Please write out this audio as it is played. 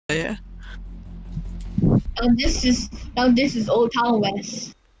Yeah. Now this is Old Town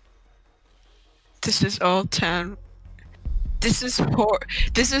West. This is Old Town. This is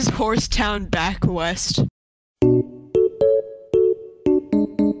Horsetown back west.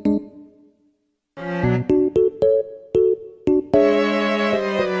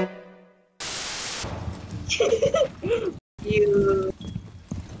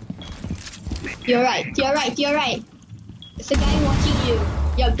 You're right. There's a guy watching you.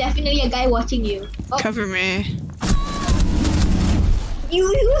 You're definitely a guy watching you. Oh. Cover me. You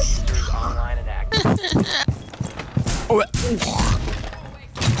Online and active.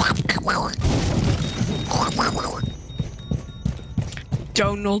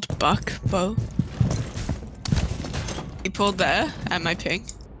 Donald Buck, Bo. You pulled there at my ping?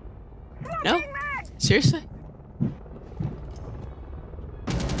 No? Seriously?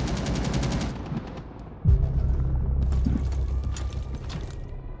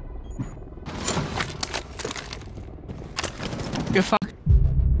 You're fuck.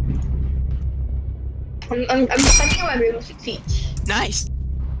 I'm starting my Rainbow Six Siege. Nice.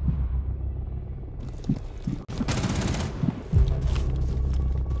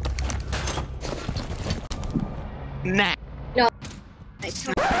 Nah. No.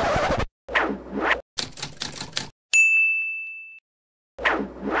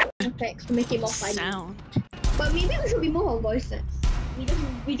 Effects to make it more funny. Sound. But maybe we should be more on voices.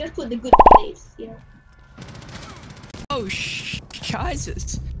 We just put the good place, you know. Oh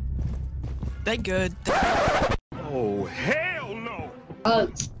Jesus. They good. Oh hell no!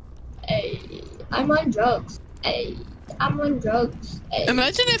 Hey, I'm on drugs. Hey, I'm on drugs. Hey,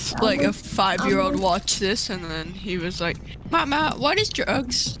 Imagine if like a 5-year-old watched this and then he was like, Mama, what is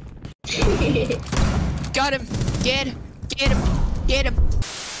drugs? Got him. Get him. Get him. Get him.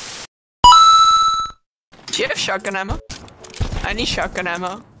 Do you have shotgun ammo? I need shotgun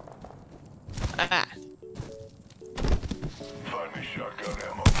ammo. Ah. Find me shotgun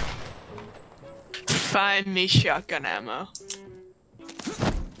ammo. Find me shotgun ammo.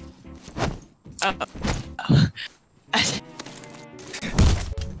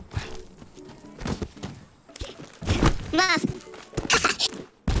 Mom!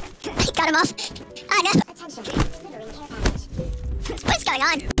 Got him off. Oh no! What's going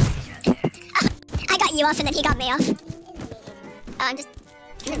on? Oh, I got you off and then he got me off. Oh, I'm just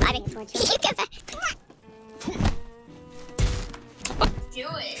reviving. You get back. Do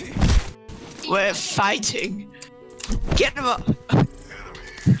it. We're fighting. Get him up.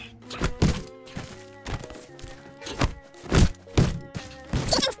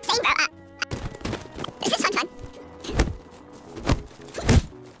 He's insane, bro. Is this fun?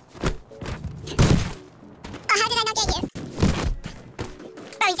 Oh, how did I not get you?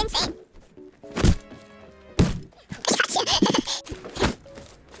 Bro, he's insane. I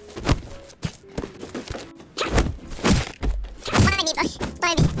got you. One on me, bro.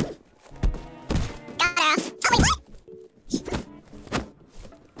 One on me. Got her off. Oh, wait, what?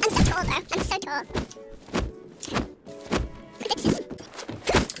 I'm so tall, bro. I'm so tall. This is...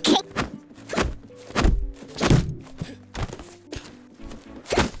 Okay.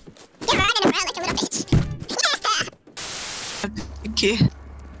 You're running around like a little bitch. Okay.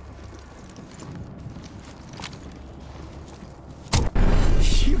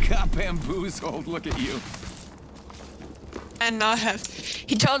 You got bamboozled. Look at you. And not have.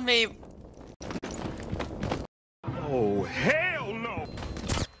 He told me. Oh hell no!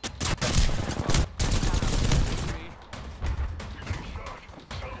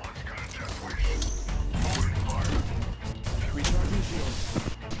 Recharging shield.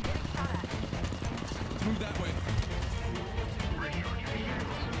 Move that way.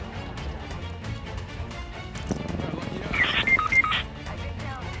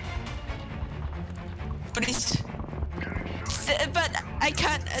 But he's. But I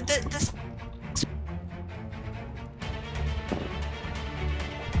can't. This.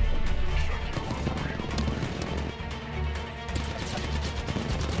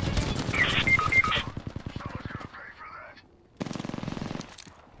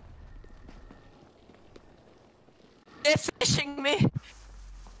 They're fishing me.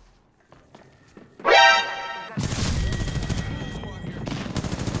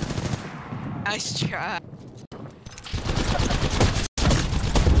 Nice try.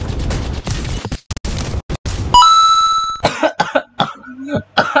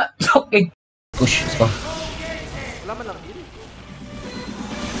 Okay. Push, it's fine. Wala man lang dito.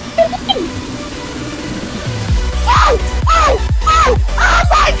 Oh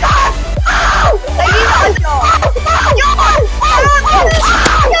my god! Oh!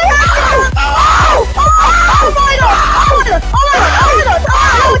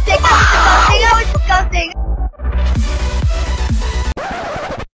 Oh!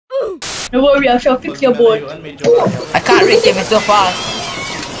 shall fix your boat. I can't reach him, it's so fast.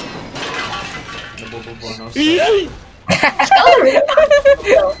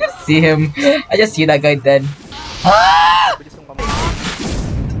 See him. I just see that guy dead.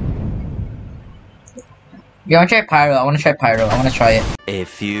 Yeah, I wanna try pyro. I wanna try pyro. I wanna try it. A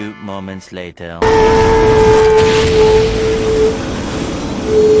few moments later.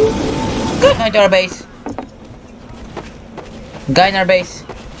 Guy in our base. Guy in our base.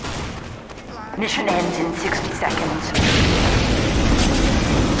 Mission ends in 60 seconds.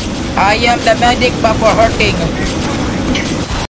 I am the medic, but for hurting.